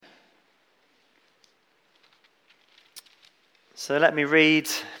So let me read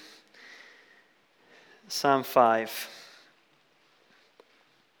Psalm 5.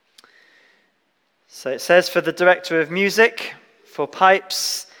 So it says, for the director of music, for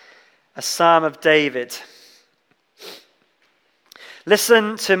pipes, a psalm of David.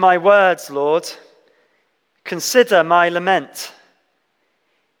 Listen to my words, Lord. Consider my lament.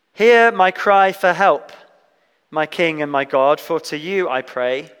 Hear my cry for help, my King and my God, for to you I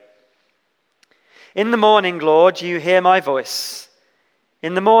pray. In the morning, Lord, you hear my voice.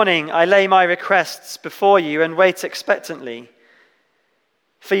 In the morning I lay my requests before you and wait expectantly.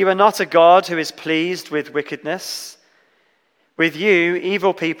 For you are not a God who is pleased with wickedness. With you,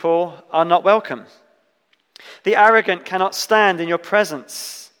 evil people are not welcome. The arrogant cannot stand in your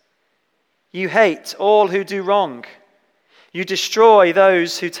presence. You hate all who do wrong. You destroy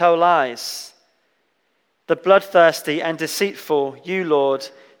those who tell lies. The bloodthirsty and deceitful you, Lord,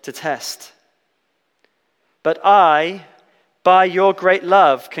 detest. But I, by your great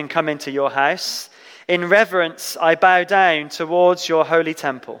love, can come into your house. In reverence, I bow down towards your holy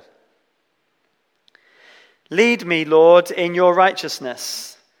temple. Lead me, Lord, in your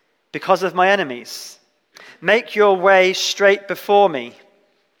righteousness, because of my enemies. Make your way straight before me.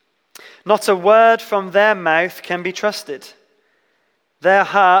 Not a word from their mouth can be trusted. Their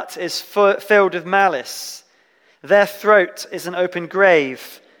heart is filled with malice. Their throat is an open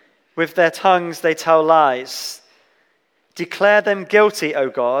grave. With their tongues they tell lies. Declare them guilty, O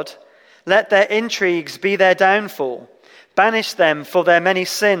God. Let their intrigues be their downfall. Banish them for their many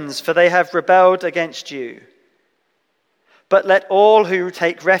sins, for they have rebelled against you. But let all who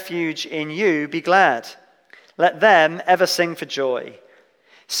take refuge in you be glad. Let them ever sing for joy.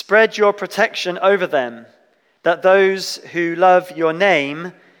 Spread your protection over them, that those who love your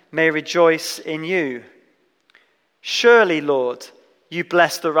name may rejoice in you. Surely, Lord, you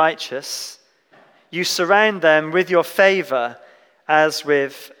bless the righteous. You surround them with your favor as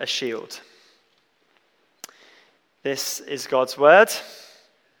with a shield. This is God's word.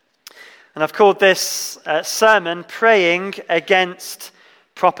 And I've called this sermon Praying Against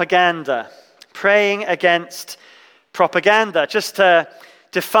Propaganda. Praying against propaganda. Just to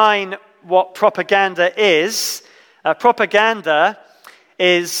define what propaganda is, propaganda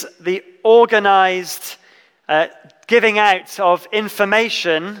is the organized giving out of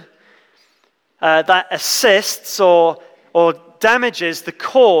information that assists or damages the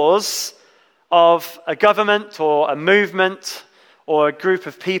cause of a government or a movement or a group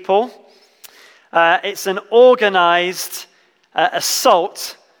of people. It's an organized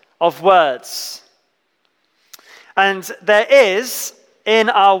assault of words. And there is, in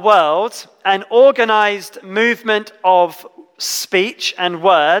our world, an organized movement of speech and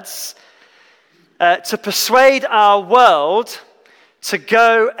words to persuade our world to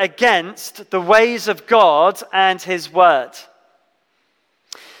go against the ways of God and his word.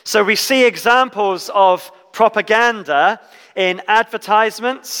 So we see examples of propaganda in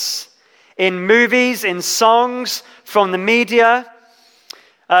advertisements, in movies, in songs, from the media.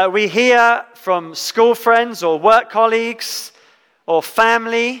 We hear from school friends or work colleagues or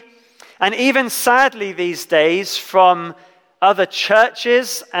family, and even sadly these days from other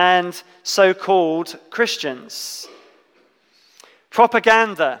churches and so-called Christians.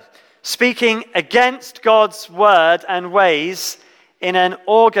 Propaganda, speaking against God's word and ways in an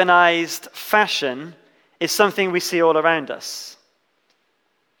organized fashion, is something we see all around us.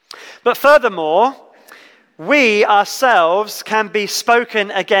 But furthermore, we ourselves can be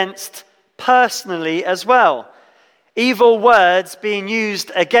spoken against personally as well. Evil words being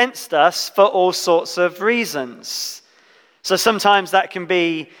used against us for all sorts of reasons. So sometimes that can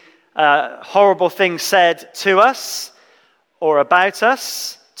be horrible things said to us or about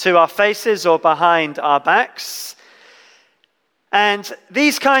us, to our faces or behind our backs. And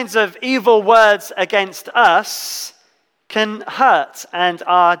these kinds of evil words against us can hurt and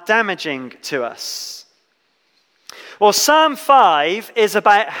are damaging to us. Well, Psalm 5 is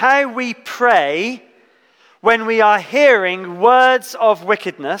about how we pray when we are hearing words of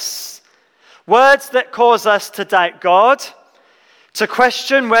wickedness, words that cause us to doubt God, to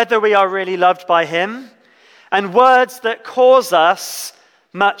question whether we are really loved by him, and words that cause us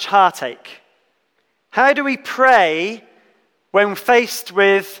much heartache. How do we pray when faced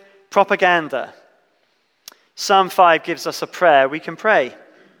with propaganda? Psalm 5 gives us a prayer we can pray.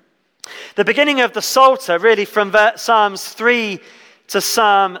 The beginning of the Psalter, really from Psalms 3 to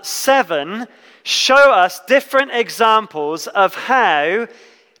Psalm 7, show us different examples of how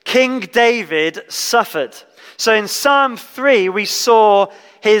King David suffered. So in Psalm 3, we saw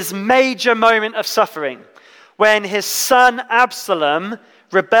his major moment of suffering when his son Absalom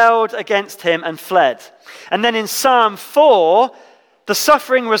rebelled against him and fled. And then in Psalm 4, the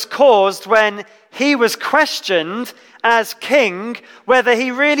suffering was caused when he was questioned as king whether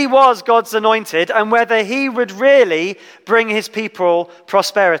he really was God's anointed and whether he would really bring his people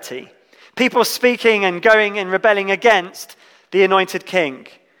prosperity. People speaking and going and rebelling against the anointed king.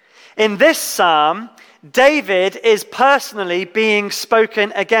 In this psalm, David is personally being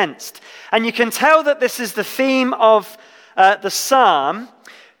spoken against. And you can tell that this is the theme of the psalm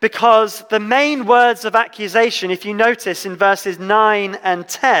because the main words of accusation, if you notice in verses 9 and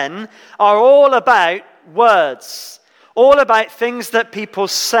 10, are all about words, all about things that people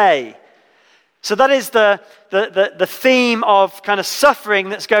say. So that is the theme of kind of suffering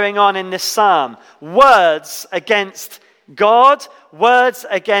that's going on in this psalm. Words against God, words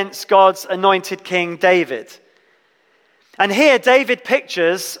against God's anointed King David. And here David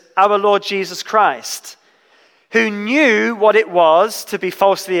pictures our Lord Jesus Christ, who knew what it was to be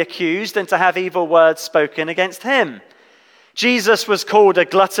falsely accused and to have evil words spoken against him. Jesus was called a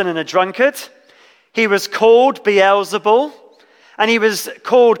glutton and a drunkard. He was called Beelzebul, and he was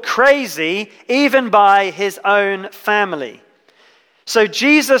called crazy even by his own family. So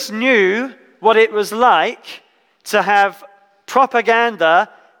Jesus knew what it was like to have propaganda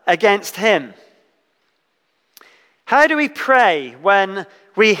against him. How do we pray when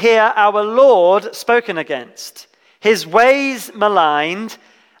we hear our Lord spoken against, his ways maligned,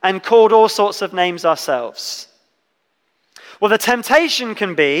 and called all sorts of names ourselves? Well, the temptation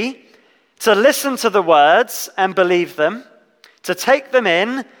can be to listen to the words and believe them, to take them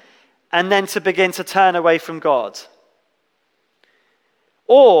in, and then to begin to turn away from God.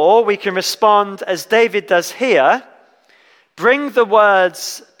 Or we can respond as David does here, bring the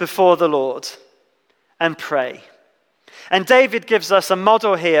words before the Lord and pray. And David gives us a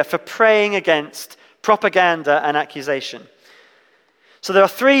model here for praying against propaganda and accusation. So there are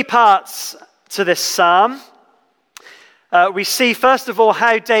three parts to this psalm. We see, first of all,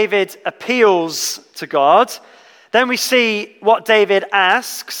 how David appeals to God. Then we see what David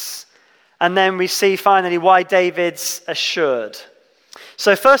asks. And then we see, finally, why David's assured.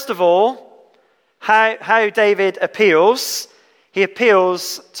 So first of all, how David appeals. He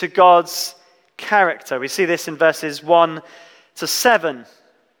appeals to God's character. We see this in verses 1 to 7.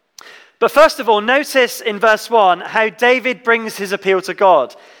 But first of all, notice in verse 1 how David brings his appeal to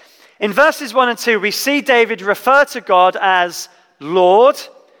God. In verses 1 and 2, we see David refer to God as Lord,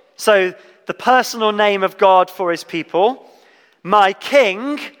 so the personal name of God for his people, my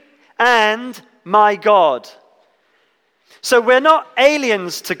King, and my God. So we're not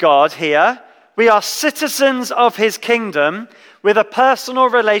aliens to God here. We are citizens of his kingdom with a personal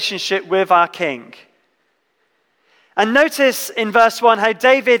relationship with our King. And notice in verse 1 how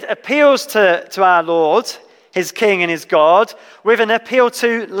David appeals to our Lord, his King and his God, with an appeal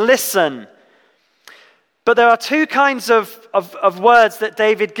to listen. But there are two kinds of words that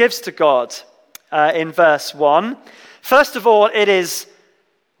David gives to God in verse 1. First of all, it is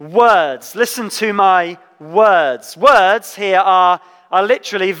words. Listen to my words. Words here are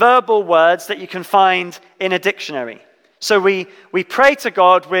literally verbal words that you can find in a dictionary. So we pray to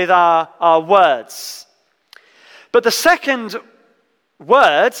God with our words. But the second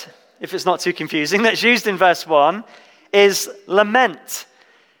word, if it's not too confusing, that's used in verse 1 is lament.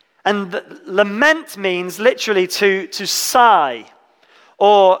 And lament means literally to sigh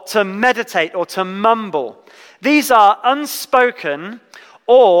or to meditate or to mumble. These are unspoken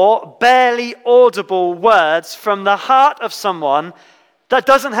or barely audible words from the heart of someone that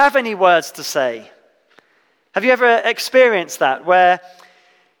doesn't have any words to say. Have you ever experienced that, where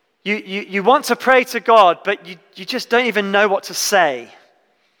you want to pray to God, but you just don't even know what to say?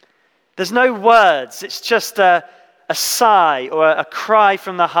 There's no words. It's just a sigh or a cry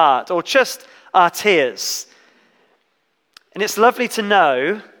from the heart or just our tears. And it's lovely to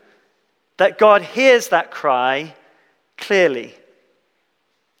know that God hears that cry clearly.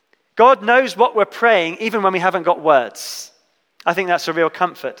 God knows what we're praying even when we haven't got words. I think that's a real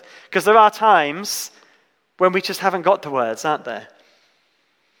comfort, because there are times when we just haven't got the words, aren't there?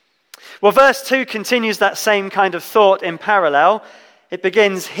 Well, verse 2 continues that same kind of thought in parallel. It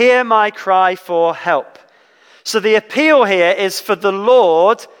begins, hear my cry for help. So the appeal here is for the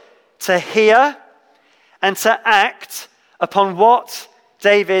Lord to hear and to act upon what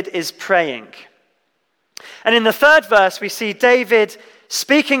David is praying. And in the third verse, we see David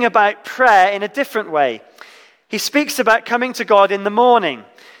speaking about prayer in a different way. He speaks about coming to God in the morning.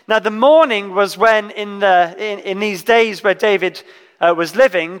 Now, the morning was when, in these days where David was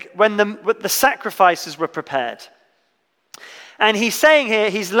living, when the sacrifices were prepared. And he's saying here,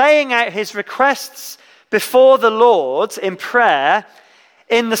 he's laying out his requests before the Lord in prayer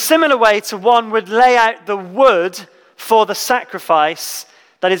in the similar way to one would lay out the wood for the sacrifice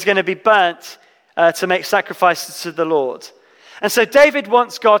that is going to be burnt to make sacrifices to the Lord. And so David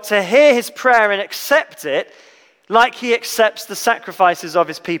wants God to hear his prayer and accept it like he accepts the sacrifices of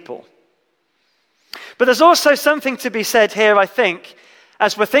his people. But there's also something to be said here, I think,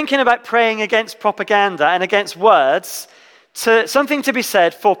 as we're thinking about praying against propaganda and against words, something to be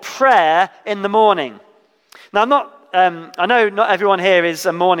said for prayer in the morning. Now, I know not everyone here is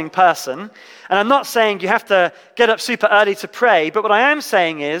a morning person, and I'm not saying you have to get up super early to pray, but what I am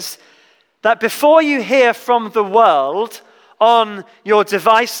saying is that before you hear from the world on your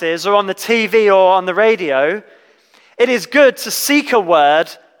devices or on the TV or on the radio, it is good to seek a word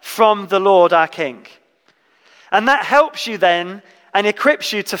from the Lord our King. And that helps you then and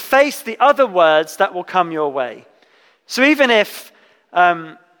equips you to face the other words that will come your way. So even if,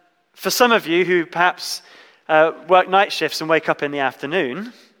 for some of you who perhaps work night shifts and wake up in the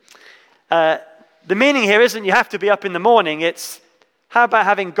afternoon, the meaning here isn't you have to be up in the morning, it's how about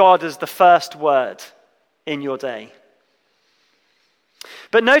having God as the first word in your day?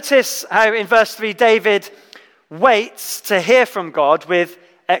 But notice how in verse 3 David waits to hear from God with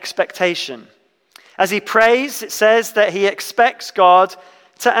expectation. As he prays, it says that he expects God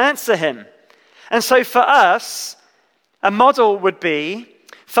to answer him. And so for us, a model would be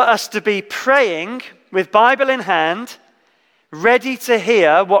for us to be praying with Bible in hand, ready to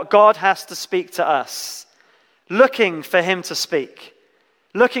hear what God has to speak to us, looking for him to speak,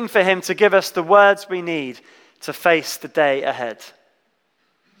 looking for him to give us the words we need to face the day ahead.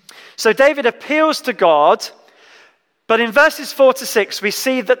 So David appeals to God, but in verses 4 to 6, we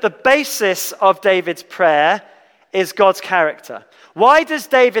see that the basis of David's prayer is God's character. Why does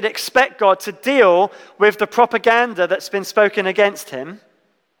David expect God to deal with the propaganda that's been spoken against him?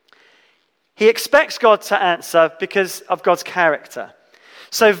 He expects God to answer because of God's character.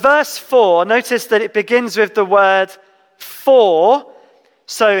 So verse 4, notice that it begins with the word for.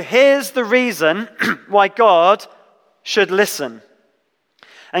 So here's the reason why God should listen.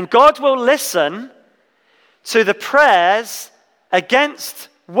 And God will listen to the prayers against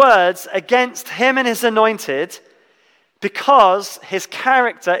words against him and his anointed, because his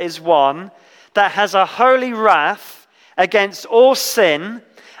character is one that has a holy wrath against all sin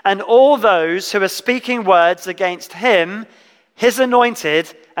and all those who are speaking words against him, his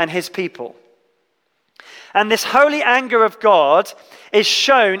anointed, and his people. And this holy anger of God is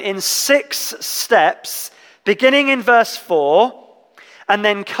shown in 6 steps, beginning in verse 4 and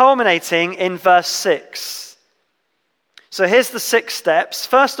then culminating in verse 6. So here's the 6 steps.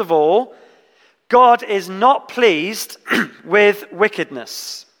 First of all, God is not pleased with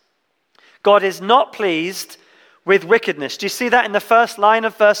wickedness. God is not pleased with wickedness. Do you see that in the first line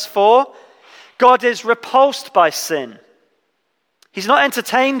of verse 4? God is repulsed by sin. He's not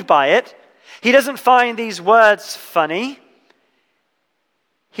entertained by it. He doesn't find these words funny.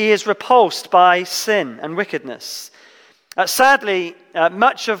 He is repulsed by sin and wickedness. Sadly,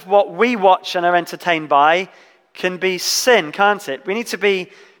 much of what we watch and are entertained by can be sin, can't it? We need to be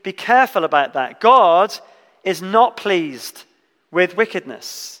careful about that. God is not pleased with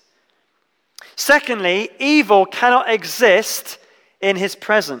wickedness. Secondly, evil cannot exist in his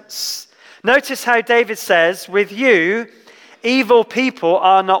presence. Notice how David says, with you, evil people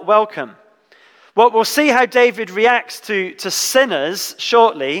are not welcome. Well, we'll see how David reacts to sinners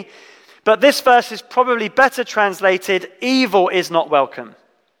shortly, but this verse is probably better translated, evil is not welcome.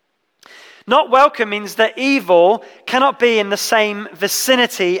 Not welcome means that evil cannot be in the same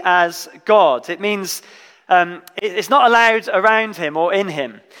vicinity as God. It means it's not allowed around him or in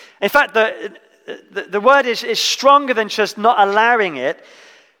him. In fact, the word is stronger than just not allowing it.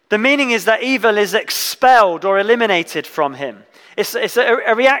 The meaning is that evil is expelled or eliminated from him. It's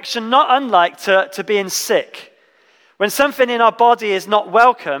a reaction not unlike to being sick. When something in our body is not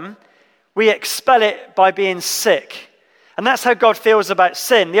welcome, we expel it by being sick. And that's how God feels about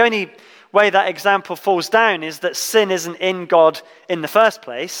sin. The only way that example falls down is that sin isn't in God in the first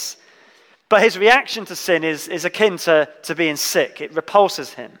place, but his reaction to sin is akin to being sick. It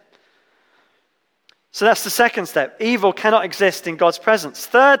repulses him. So that's the second step. Evil cannot exist in God's presence.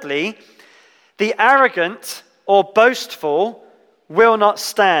 Thirdly, the arrogant or boastful will not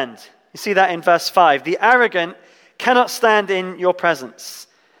stand. You see that in verse 5. The arrogant cannot stand in your presence.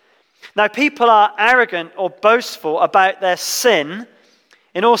 Now, people are arrogant or boastful about their sin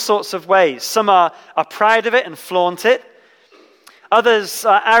in all sorts of ways. Some are proud of it and flaunt it. Others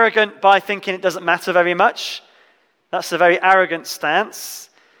are arrogant by thinking it doesn't matter very much. That's a very arrogant stance.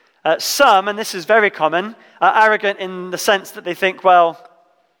 Some, and this is very common, are arrogant in the sense that they think, well,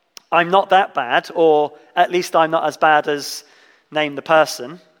 I'm not that bad, or at least I'm not as bad as name the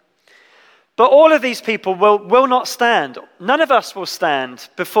person. But all of these people will not stand. None of us will stand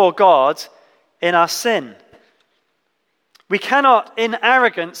before God in our sin. We cannot, in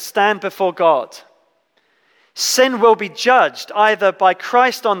arrogance, stand before God. Sin will be judged either by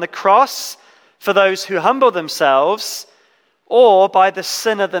Christ on the cross for those who humble themselves, or by the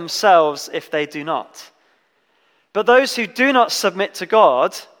sinner themselves if they do not. But those who do not submit to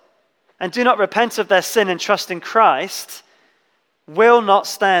God and do not repent of their sin and trust in Christ will not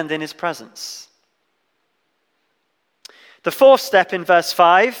stand in his presence. The fourth step in verse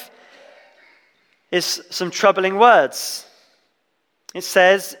 5 is some troubling words. It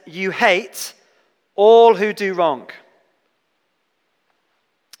says, "You hate all who do wrong."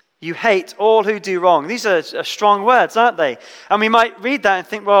 You hate all who do wrong. These are strong words, aren't they? And we might read that and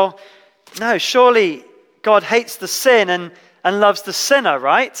think, well, no, surely God hates the sin and loves the sinner,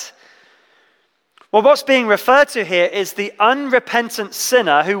 right? Well, what's being referred to here is the unrepentant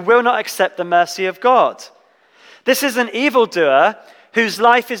sinner who will not accept the mercy of God. This is an evildoer whose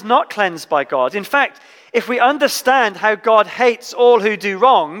life is not cleansed by God. In fact, if we understand how God hates all who do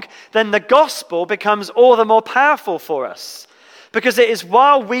wrong, then the gospel becomes all the more powerful for us. Because it is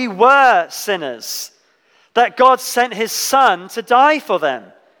while we were sinners that God sent his Son to die for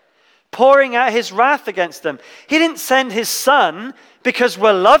them, pouring out his wrath against them. He didn't send his Son because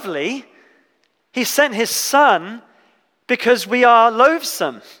we're lovely. He sent his Son because we are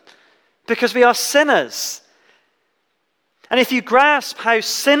loathsome, because we are sinners. And if you grasp how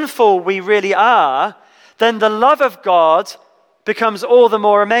sinful we really are, then the love of God becomes all the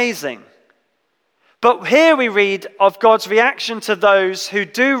more amazing. But here we read of God's reaction to those who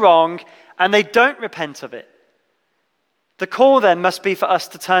do wrong and they don't repent of it. The call then must be for us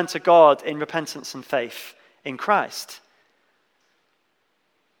to turn to God in repentance and faith in Christ.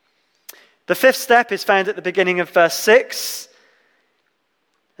 The fifth step is found at the beginning of verse 6.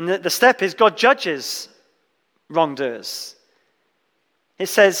 And the step is God judges wrongdoers. It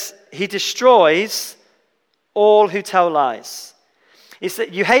says, he destroys all who tell lies. It's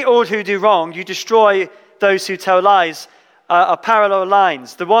that you hate all who do wrong, you destroy those who tell lies, are parallel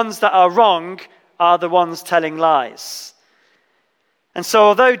lines. The ones that are wrong are the ones telling lies. And so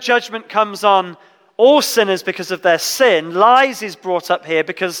although judgment comes on all sinners because of their sin, lies is brought up here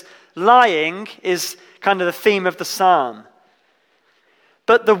because lying is kind of the theme of the psalm.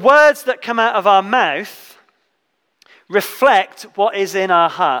 But the words that come out of our mouth reflect what is in our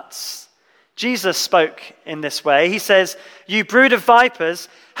hearts. Jesus spoke in this way. He says, "You brood of vipers,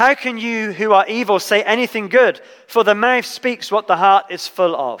 how can you who are evil say anything good? For the mouth speaks what the heart is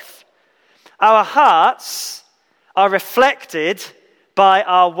full of." Our hearts are reflected by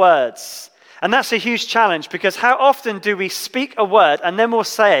our words. And that's a huge challenge, because how often do we speak a word and then we'll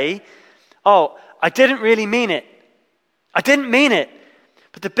say, "Oh, I didn't really mean it. I didn't mean it."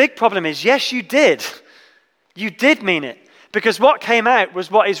 But the big problem is, yes, you did. You did mean it. Because what came out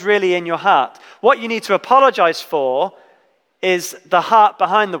was what is really in your heart. What you need to apologize for is the heart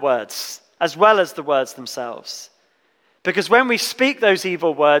behind the words, as well as the words themselves. Because when we speak those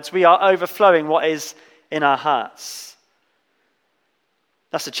evil words, we are overflowing what is in our hearts.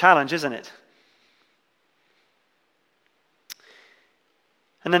 That's a challenge, isn't it?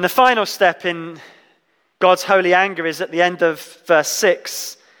 And then the final step in God's holy anger is at the end of verse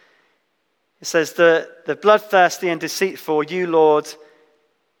 6. It says, the bloodthirsty and deceitful, you, Lord,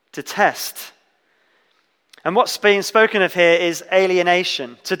 detest. And what's being spoken of here is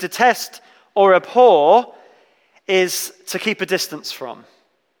alienation. To detest or abhor is to keep a distance from.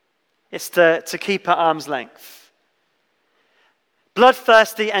 It's to keep at arm's length.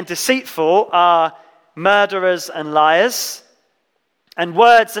 Bloodthirsty and deceitful are murderers and liars. And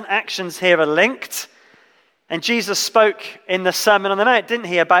words and actions here are linked. And Jesus spoke in the Sermon on the Mount, didn't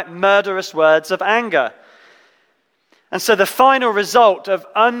he, about murderous words of anger. And so the final result of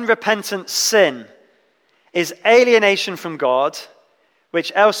unrepentant sin is alienation from God,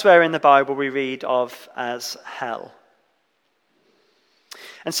 which elsewhere in the Bible we read of as hell.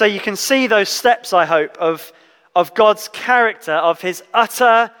 And so you can see those steps, I hope, of God's character, of his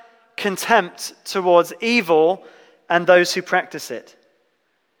utter contempt towards evil and those who practice it.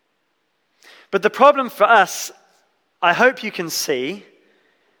 But the problem for us, I hope you can see,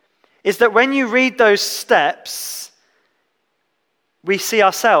 is that when you read those steps, we see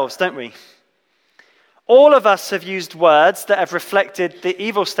ourselves, don't we? All of us have used words that have reflected the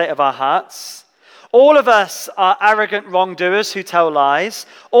evil state of our hearts. All of us are arrogant wrongdoers who tell lies.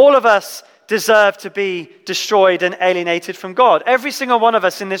 All of us deserve to be destroyed and alienated from God. Every single one of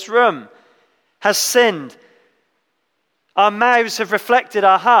us in this room has sinned. Our mouths have reflected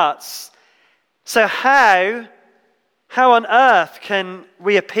our hearts. So how how on earth can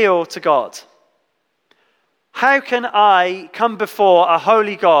we appeal to God? How can I come before a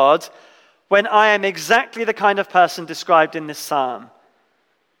holy God when I am exactly the kind of person described in this psalm?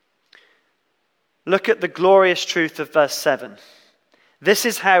 Look at the glorious truth of verse 7. This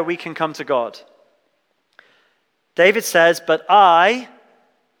is how we can come to God. David says, "But I,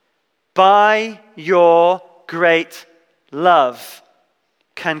 by your great love,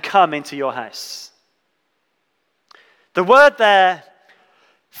 can come into your house." The word there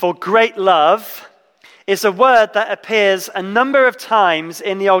for great love is a word that appears a number of times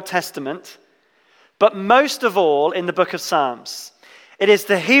in the Old Testament, but most of all in the book of Psalms. It is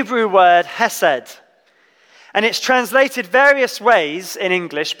the Hebrew word hesed. And it's translated various ways in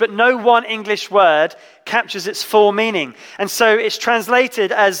English, but no one English word captures its full meaning. And so it's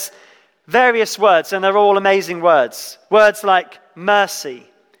translated as various words, and they're all amazing words. Words like mercy,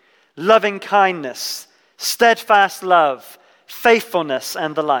 loving kindness, steadfast love, faithfulness,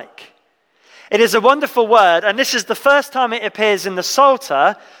 and the like. It is a wonderful word, and this is the first time it appears in the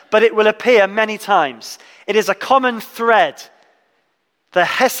Psalter, but it will appear many times. It is a common thread, the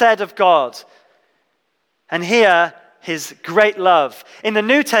hesed of God. And here, his great love. In the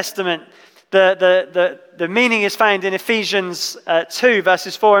New Testament, the meaning is found in Ephesians 2,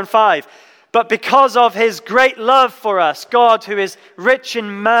 verses 4 and 5. But because of his great love for us, God, who is rich in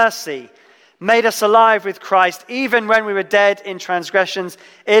mercy, made us alive with Christ, even when we were dead in transgressions.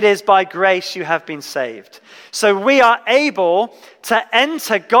 It is by grace you have been saved. So we are able to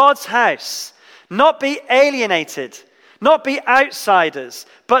enter God's house, not be alienated, not be outsiders,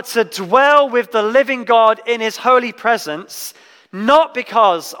 but to dwell with the living God in his holy presence, not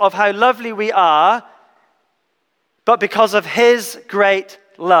because of how lovely we are, but because of his great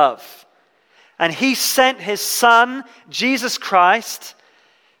love. And he sent his Son, Jesus Christ,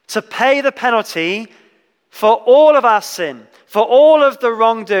 to pay the penalty for all of our sin, for all of the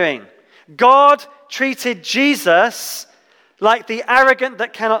wrongdoing. God treated Jesus like the arrogant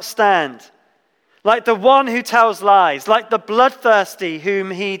that cannot stand, like the one who tells lies, like the bloodthirsty whom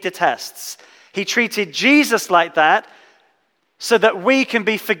he detests. He treated Jesus like that so that we can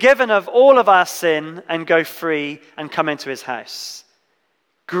be forgiven of all of our sin and go free and come into his house.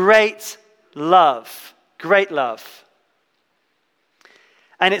 Great love. Great love.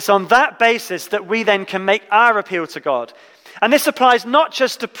 And it's on that basis that we then can make our appeal to God. And this applies not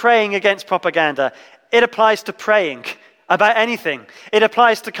just to praying against propaganda. It applies to praying about anything. It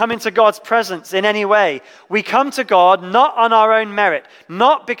applies to come into God's presence in any way. We come to God not on our own merit,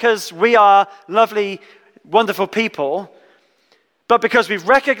 not because we are lovely, wonderful people, but because we've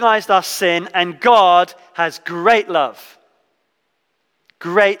recognized our sin and God has great love.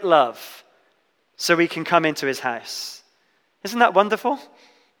 Great love. So we can come into his house. Isn't that wonderful?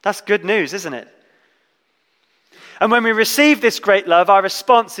 That's good news, isn't it? And when we receive this great love, our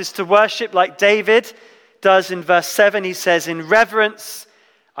response is to worship like David does in verse 7. He says, "In reverence,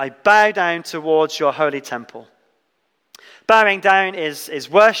 I bow down towards your holy temple." Bowing down is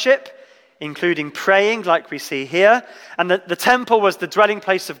worship, including praying like we see here. And the temple was the dwelling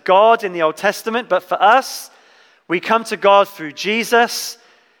place of God in the Old Testament. But for us, we come to God through Jesus,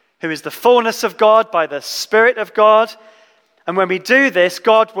 who is the fullness of God by the Spirit of God. And when we do this,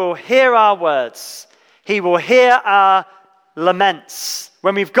 God will hear our words. He will hear our laments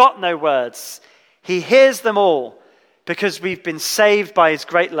when we've got no words. He hears them all because we've been saved by his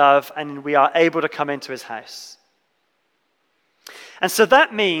great love and we are able to come into his house. And so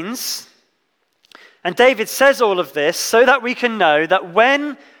that means, and David says all of this so that we can know that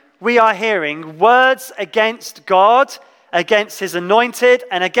when we are hearing words against God, against his anointed,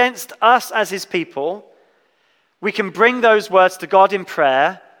 and against us as his people, we can bring those words to God in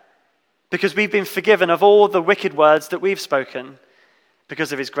prayer because we've been forgiven of all the wicked words that we've spoken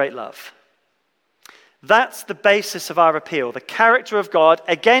because of his great love. That's the basis of our appeal, the character of God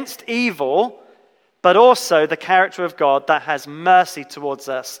against evil, but also the character of God that has mercy towards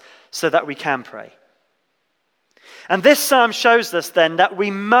us so that we can pray. And this psalm shows us then that we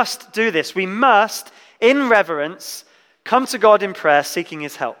must do this. We must, in reverence, come to God in prayer seeking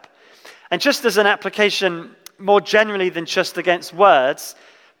his help. And just as an application more generally than just against words,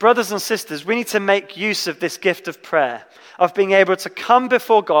 brothers and sisters, we need to make use of this gift of prayer, of being able to come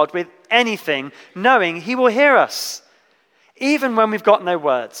before God with anything, knowing he will hear us. Even when we've got no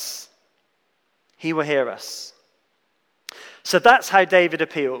words, he will hear us. So that's how David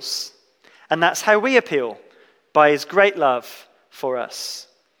appeals. And that's how we appeal, by his great love for us.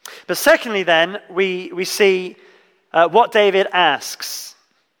 But secondly then, we see what David asks.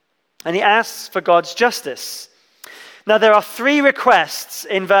 And he asks for God's justice. Now there are three requests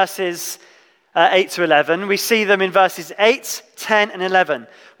in verses 8 to 11. We see them in verses 8, 10, and 11.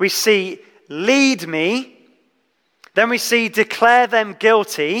 We see lead me, then we see declare them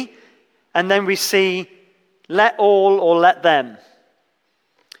guilty, and then we see let all or let them.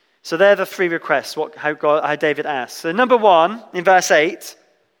 So they're the three requests, how David asks. So number 1, in verse 8,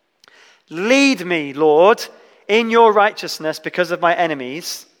 lead me, Lord, in your righteousness because of my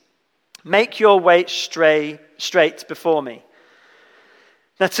enemies. Make your way straight before me.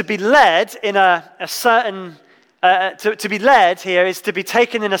 Now, to be led in a certain, to be led here is to be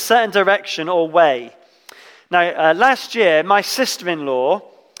taken in a certain direction or way. Now, last year, my sister-in-law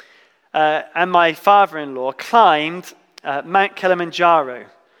and my father-in-law climbed Mount Kilimanjaro.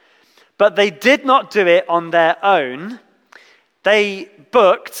 But they did not do it on their own. They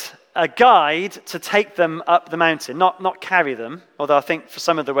booked a guide to take them up the mountain, not carry them, although I think for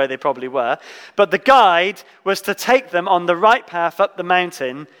some of the way they probably were. But the guide was to take them on the right path up the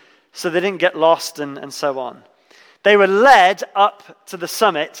mountain so they didn't get lost and so on. They were led up to the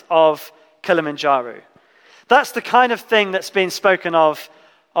summit of Kilimanjaro. That's the kind of thing that's being spoken of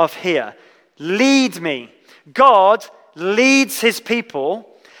here. Lead me. God leads his people,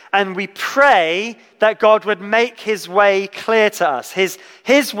 and we pray that God would make his way clear to us.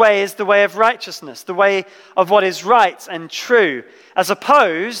 His way is the way of righteousness, the way of what is right and true, as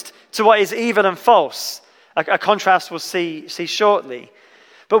opposed to what is evil and false. A contrast we'll see shortly.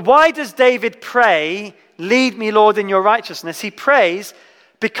 But why does David pray, lead me, Lord, in your righteousness? He prays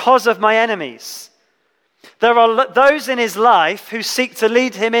because of my enemies. There are those in his life who seek to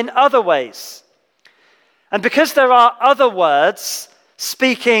lead him in other ways. And because there are other words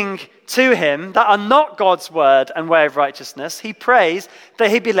speaking to him that are not God's word and way of righteousness, he prays that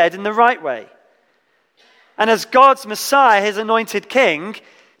he be led in the right way. And as God's Messiah, his anointed king,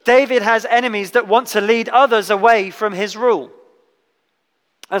 David has enemies that want to lead others away from his rule.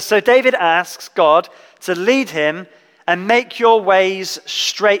 And so David asks God to lead him and make your ways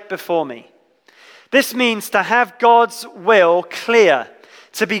straight before me. This means to have God's will clear,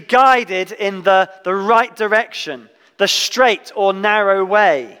 to be guided in the right direction, the straight or narrow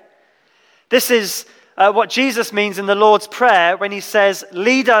way. This is what Jesus means in the Lord's Prayer when he says,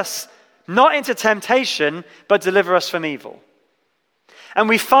 lead us not into temptation, but deliver us from evil. And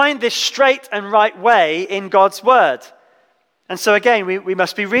we find this straight and right way in God's word. And so again, we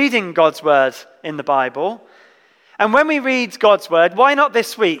must be reading God's word in the Bible. And when we read God's word, why not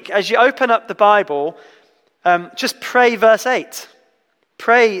this week, as you open up the Bible, just pray verse 8.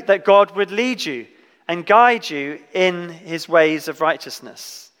 Pray that God would lead you and guide you in his ways of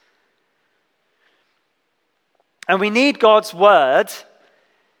righteousness. And we need God's word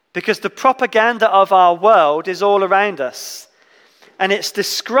because the propaganda of our world is all around us. And it's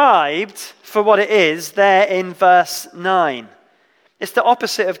described for what it is there in verse 9. It's the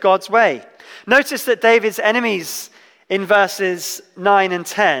opposite of God's way. Notice that David's enemies in verses 9 and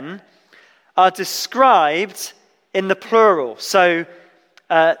 10 are described in the plural. So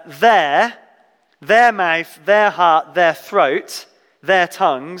their mouth, their heart, their throat, their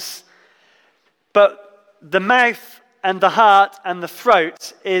tongues. But the mouth and the heart and the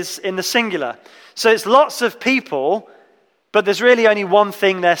throat is in the singular. So it's lots of people, but there's really only one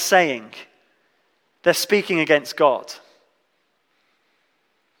thing they're saying. They're speaking against God.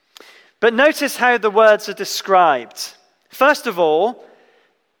 But notice how the words are described. First of all,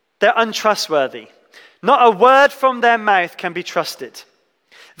 they're untrustworthy. Not a word from their mouth can be trusted.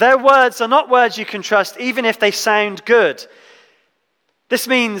 Their words are not words you can trust, even if they sound good. This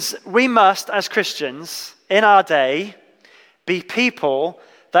means we must, as Christians, in our day, be people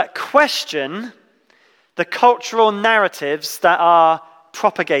that question the cultural narratives that are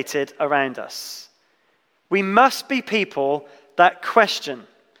propagated around us. We must be people that question.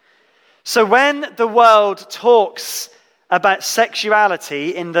 So when the world talks about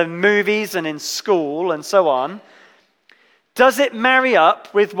sexuality in the movies and in school and so on, does it marry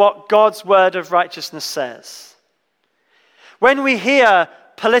up with what God's word of righteousness says? When we hear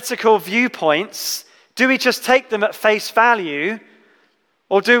political viewpoints, do we just take them at face value,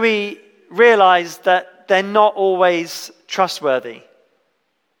 or do we realize that they're not always trustworthy?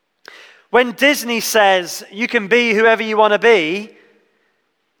 When Disney says you can be whoever you want to be,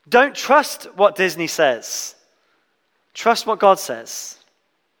 don't trust what Disney says. Trust what God says.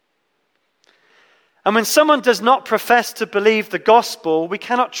 And when someone does not profess to believe the gospel, we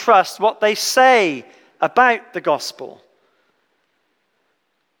cannot trust what they say about the gospel.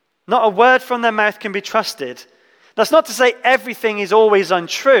 Not a word from their mouth can be trusted. That's not to say everything is always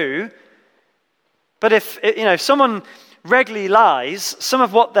untrue, but if someone regularly lies, some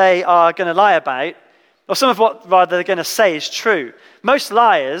of what they are going to lie about, or some of what rather they're going to say is true. Most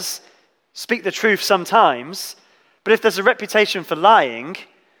liars speak the truth sometimes, but if there's a reputation for lying,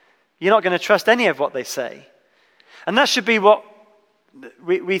 you're not going to trust any of what they say. And that should be what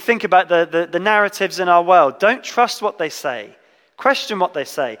we think about the narratives in our world. Don't trust what they say. Question what they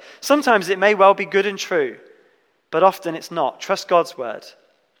say. Sometimes it may well be good and true, but often it's not. Trust God's word.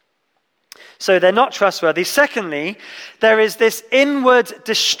 So they're not trustworthy. Secondly, there is this inward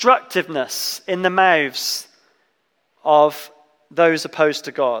destructiveness in the mouths of those opposed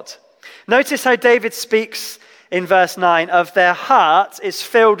to God. Notice how David speaks in verse 9 of their heart is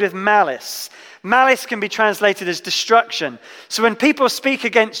filled with malice. Malice can be translated as destruction. So when people speak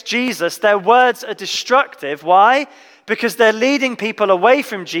against Jesus, their words are destructive. Why? Because they're leading people away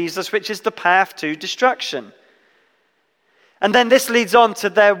from Jesus, which is the path to destruction. And then this leads on to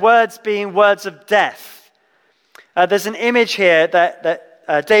their words being words of death. There's an image here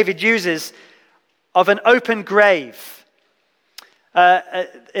that David uses of an open grave.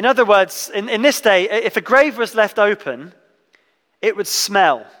 In other words, in this day, if a grave was left open, it would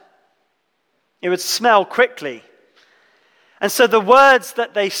smell. It would smell quickly. And so the words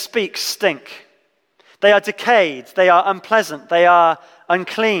that they speak stink. They are decayed. They are unpleasant. They are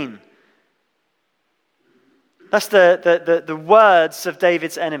unclean. That's the words of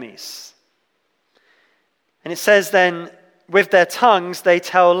David's enemies. And it says then, with their tongues they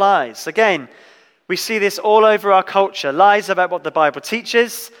tell lies. Again, we see this all over our culture. Lies about what the Bible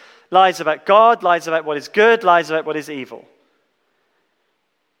teaches, lies about God, lies about what is good, lies about what is evil.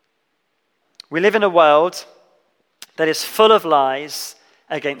 We live in a world that is full of lies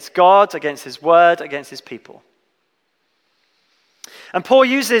against God, against his word, against his people. And Paul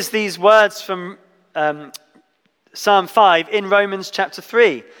uses these words from Psalm 5 in Romans chapter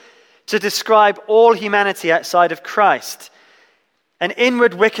 3 to describe all humanity outside of Christ. An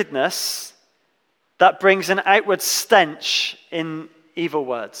inward wickedness that brings an outward stench in evil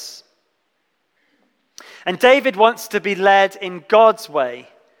words. And David wants to be led in God's way,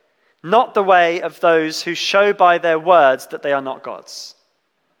 not the way of those who show by their words that they are not God's.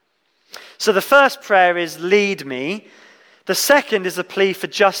 So the first prayer is, lead me. The second is a plea for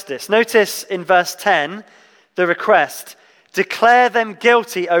justice. Notice in verse 10, the request, declare them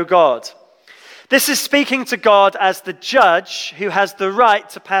guilty, O God. This is speaking to God as the judge who has the right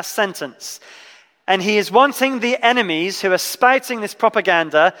to pass sentence. And he is wanting the enemies who are spouting this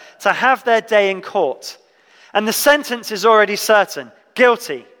propaganda to have their day in court. And the sentence is already certain,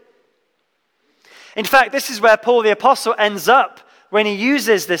 guilty. In fact, this is where Paul the Apostle ends up when he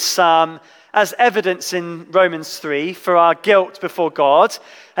uses this psalm as evidence in Romans 3 for our guilt before God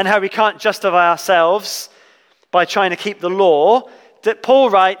and how we can't justify ourselves by trying to keep the law. That Paul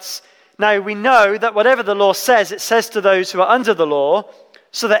writes, now we know that whatever the law says, it says to those who are under the law,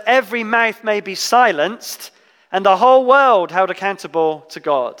 so that every mouth may be silenced and the whole world held accountable to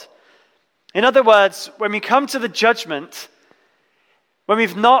God. In other words, when we come to the judgment, when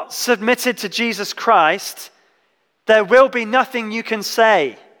we've not submitted to Jesus Christ, there will be nothing you can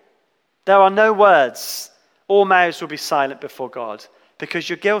say. There are no words. All mouths will be silent before God because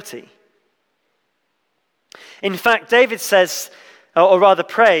you're guilty. In fact, David says, or rather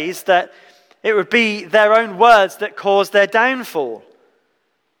prays, that it would be their own words that caused their downfall.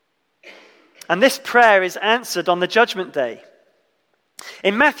 And this prayer is answered on the judgment day.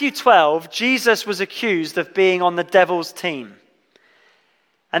 In Matthew 12, Jesus was accused of being on the devil's team.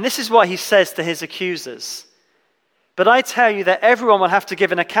 And this is what he says to his accusers. But I tell you that everyone will have to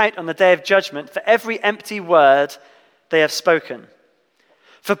give an account on the day of judgment for every empty word they have spoken.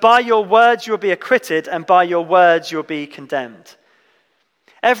 For by your words you will be acquitted, and by your words you will be condemned.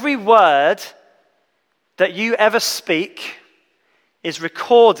 Every word that you ever speak is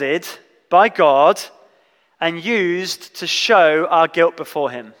recorded by God and used to show our guilt before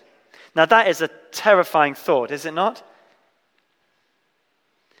him. Now that is a terrifying thought, is it not?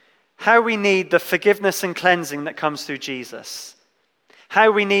 How we need the forgiveness and cleansing that comes through Jesus.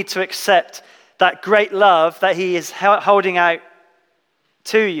 How we need to accept that great love that he is holding out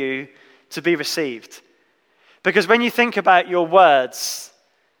to you to be received. Because when you think about your words,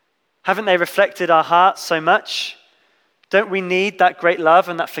 haven't they reflected our hearts so much? Don't we need that great love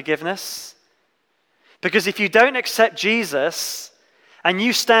and that forgiveness? Because if you don't accept Jesus and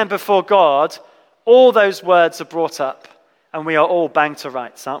you stand before God, all those words are brought up and we are all banged to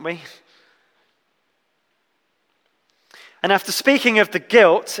rights, aren't we? And after speaking of the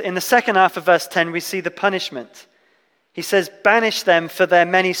guilt, in the second half of verse 10, we see the punishment. He says, banish them for their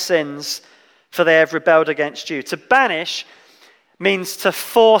many sins, for they have rebelled against you. To banish means to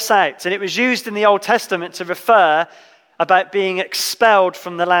force out. And it was used in the Old Testament to refer about being expelled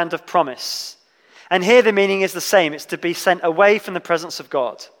from the land of promise. And here the meaning is the same. It's to be sent away from the presence of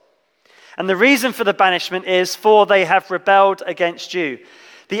God. And the reason for the banishment is, for they have rebelled against you.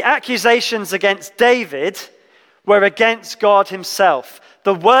 The accusations against David were against God himself.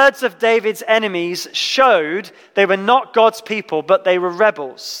 The words of David's enemies showed they were not God's people, but they were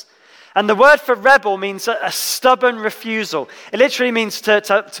rebels. And the word for rebel means a stubborn refusal. It literally means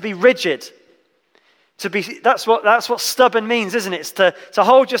to be rigid. That's what stubborn means, isn't it? It's to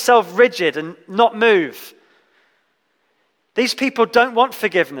hold yourself rigid and not move. These people don't want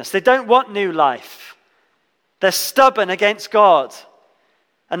forgiveness. They don't want new life. They're stubborn against God,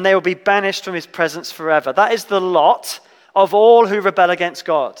 and they will be banished from his presence forever. That is the lot of all who rebel against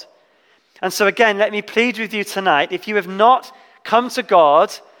God. And so again, let me plead with you tonight, if you have not come to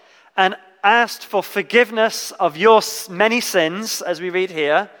God and asked for forgiveness of your many sins, as we read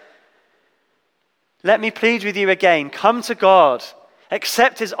here, let me plead with you again. Come to God,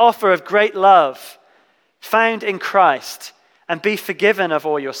 accept his offer of great love found in Christ, and be forgiven of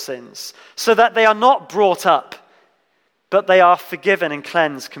all your sins, so that they are not brought up, but they are forgiven and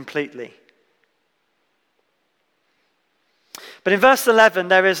cleansed completely. But in verse 11,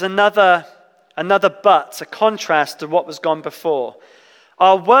 there is another but, a contrast to what was gone before.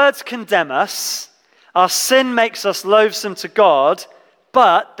 Our words condemn us, our sin makes us loathsome to God,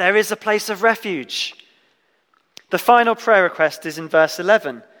 but there is a place of refuge. The final prayer request is in verse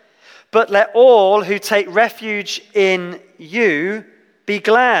 11. But let all who take refuge in you be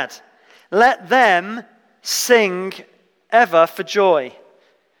glad. Let them sing ever for joy.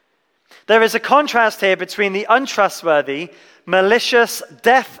 There is a contrast here between the untrustworthy, malicious,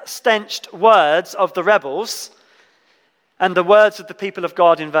 death-stenched words of the rebels and the words of the people of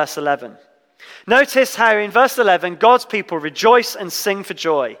God in verse 11. Notice how in verse 11, God's people rejoice and sing for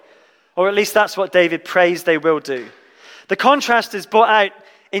joy. Or at least that's what David prays they will do. The contrast is brought out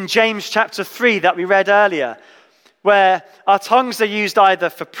in James chapter 3 that we read earlier, where our tongues are used either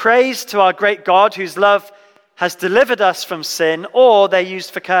for praise to our great God, whose love has delivered us from sin, or they're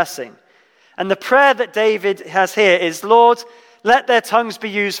used for cursing. And the prayer that David has here is, Lord, let their tongues be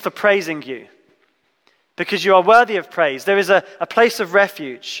used for praising you, because you are worthy of praise. There is a place of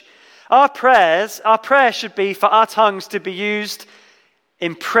refuge. Our prayer should be for our tongues to be used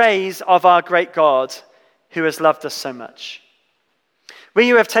in praise of our great God, who has loved us so much. We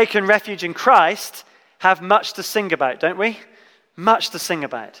who have taken refuge in Christ have much to sing about, don't we? Much to sing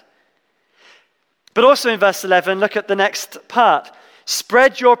about. But also in verse 11, look at the next part.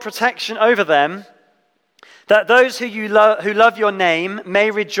 Spread your protection over them, that those who love your name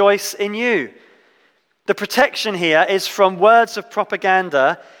may rejoice in you. The protection here is from words of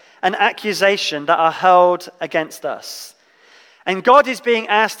propaganda and accusation that are hurled against us. And God is being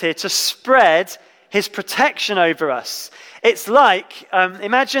asked here to spread his protection over us. It's like,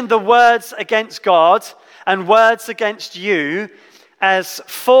 imagine the words against God and words against you as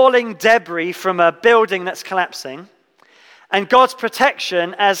falling debris from a building that's collapsing, and God's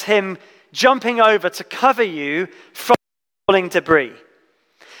protection as him jumping over to cover you from falling debris.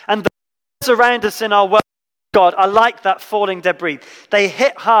 And the words around us in our world, God, are like that falling debris. They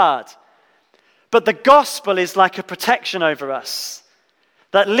hit hard. But the gospel is like a protection over us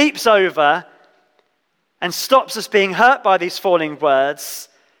that leaps over and stops us being hurt by these falling words,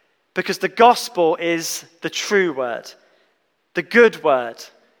 because the gospel is the true word, the good word,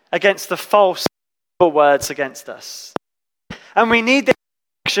 against the false words against us. And we need this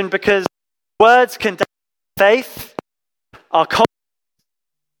protection because words condemn faith, our confidence.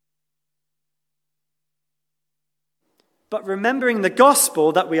 But remembering the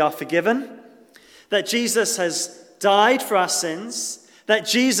gospel, that we are forgiven, that Jesus has died for our sins, that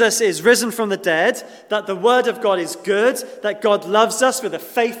Jesus is risen from the dead, that the word of God is good, that God loves us with a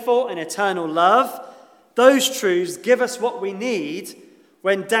faithful and eternal love, those truths give us what we need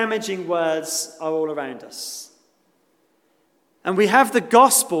when damaging words are all around us. And we have the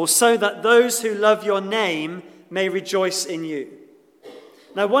gospel so that those who love your name may rejoice in you.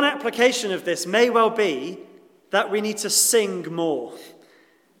 Now, one application of this may well be that we need to sing more.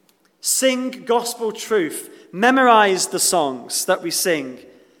 Sing gospel truth. Memorize the songs that we sing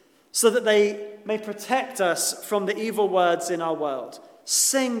so that they may protect us from the evil words in our world.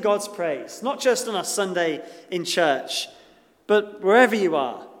 Sing God's praise, not just on a Sunday in church, but wherever you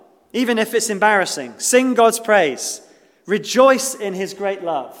are, even if it's embarrassing. Sing God's praise. Rejoice in his great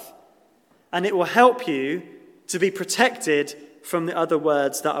love, and it will help you to be protected from the other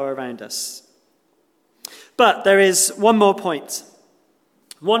words that are around us. But there is one more point,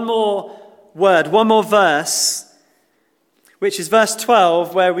 one more word, one more verse, which is verse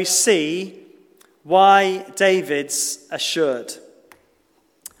 12, where we see why David's assured.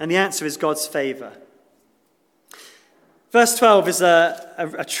 And the answer is God's favour. Verse 12 is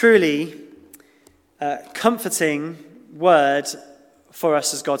a truly comforting word for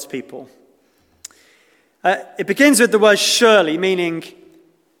us as God's people. It begins with the word surely, meaning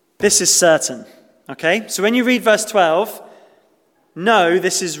this is certain. Okay? So when you read verse 12, know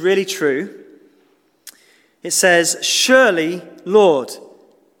this is really true. It says, surely, Lord,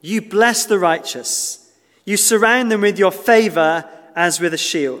 you bless the righteous. You surround them with your favor as with a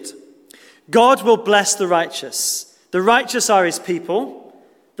shield. God will bless the righteous. The righteous are his people,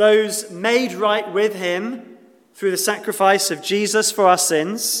 those made right with him through the sacrifice of Jesus for our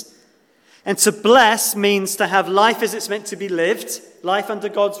sins. And to bless means to have life as it's meant to be lived, life under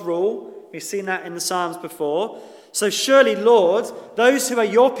God's rule. We've seen that in the Psalms before. So surely, Lord, those who are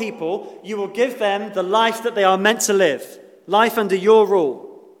your people, you will give them the life that they are meant to live, life under your rule.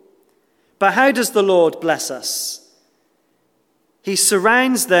 But how does the Lord bless us? He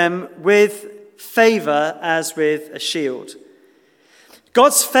surrounds them with favor as with a shield.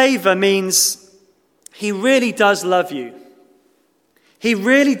 God's favor means he really does love you. He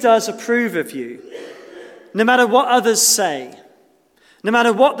really does approve of you. No matter what others say, no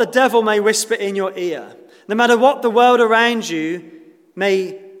matter what the devil may whisper in your ear, no matter what the world around you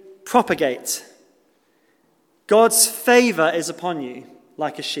may propagate, God's favor is upon you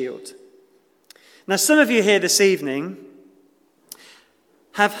like a shield. Now, some of you here this evening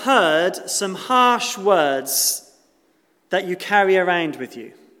have heard some harsh words that you carry around with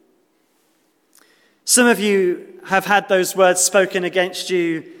you. Some of you have had those words spoken against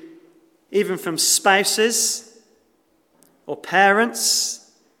you even from spouses or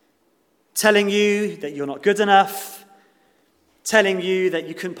parents, telling you that you're not good enough, telling you that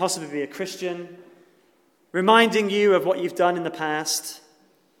you couldn't possibly be a Christian, reminding you of what you've done in the past.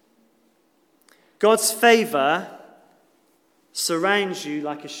 God's favor surrounds you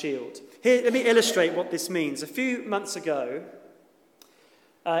like a shield. Here, let me illustrate what this means. A few months ago,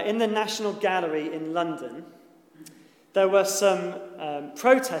 in the National Gallery in London, there were some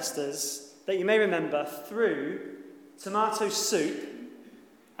protesters that you may remember threw tomato soup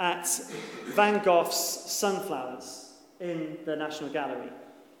at Van Gogh's sunflowers in the National Gallery.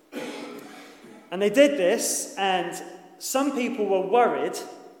 And they did this, and some people were worried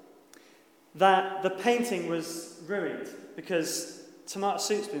that the painting was ruined because tomato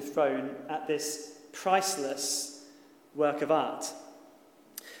soup's been thrown at this priceless work of art.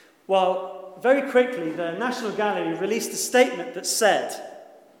 Well, very quickly, the National Gallery released a statement that said,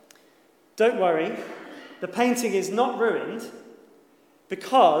 don't worry, the painting is not ruined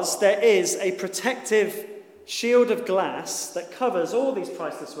because there is a protective shield of glass that covers all these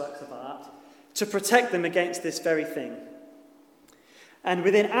priceless works of art to protect them against this very thing. And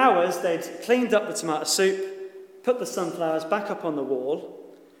within hours, they'd cleaned up the tomato soup, put the sunflowers back up on the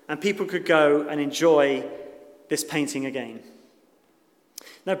wall, and people could go and enjoy this painting again.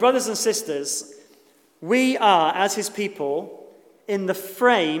 Now, brothers and sisters, we are, as his people, in the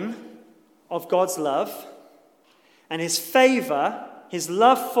frame of God's love, and his favor, his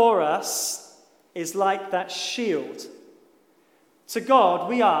love for us, is like that shield. To God,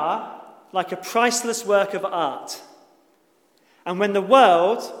 we are like a priceless work of art. And when the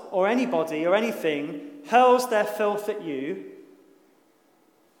world, or anybody, or anything, hurls their filth at you,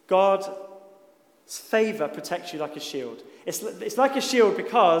 God's favor protects you like a shield. It's like a shield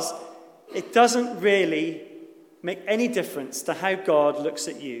because it doesn't really make any difference to how God looks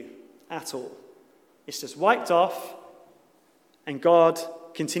at you at all. It's just wiped off, and God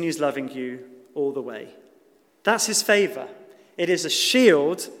continues loving you all the way. That's his favor. It is a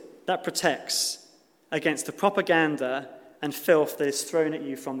shield that protects against the propaganda and filth that is thrown at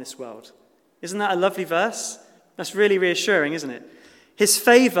you from this world. Isn't that a lovely verse? That's really reassuring, isn't it? His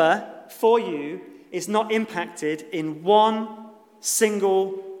favor for you is not impacted in one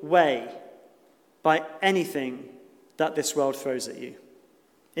single way by anything that this world throws at you.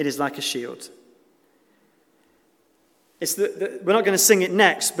 It is like a shield. We're not going to sing it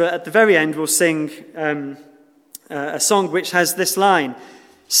next, but at the very end we'll sing a song which has this line: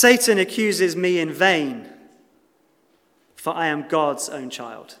 Satan accuses me in vain, for I am God's own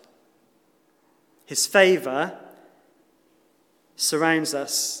child. His favor surrounds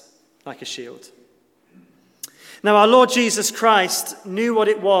us like a shield. Now, our Lord Jesus Christ knew what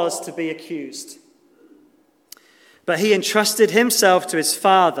it was to be accused, but he entrusted himself to his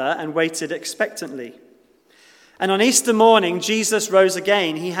Father and waited expectantly. And on Easter morning, Jesus rose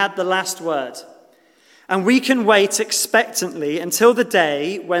again. He had the last word. And we can wait expectantly until the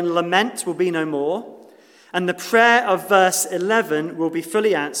day when lament will be no more, and the prayer of verse 11 will be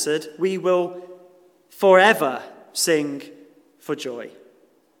fully answered. We will forever sing for joy.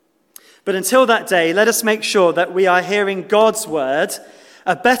 But until that day, let us make sure that we are hearing God's word,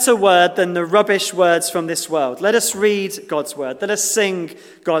 a better word than the rubbish words from this world. Let us read God's word, let us sing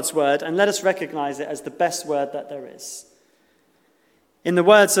God's word, and let us recognize it as the best word that there is. In the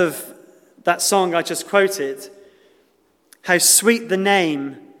words of that song I just quoted, how sweet the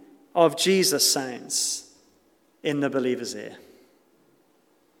name of Jesus sounds in the believer's ear.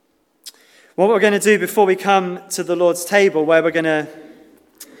 What we're going to do before we come to the Lord's table, where we're going to,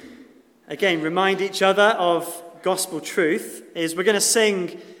 again, remind each other of gospel truth, is we're going to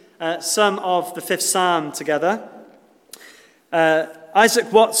sing some of the 5th Psalm together.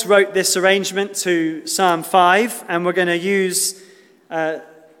 Isaac Watts wrote this arrangement to Psalm 5, and we're going to use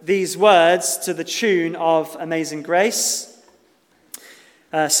these words to the tune of Amazing Grace.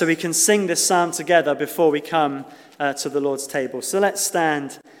 So we can sing this psalm together before we come to the Lord's table. So let's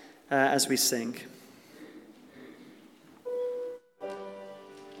stand as we sing.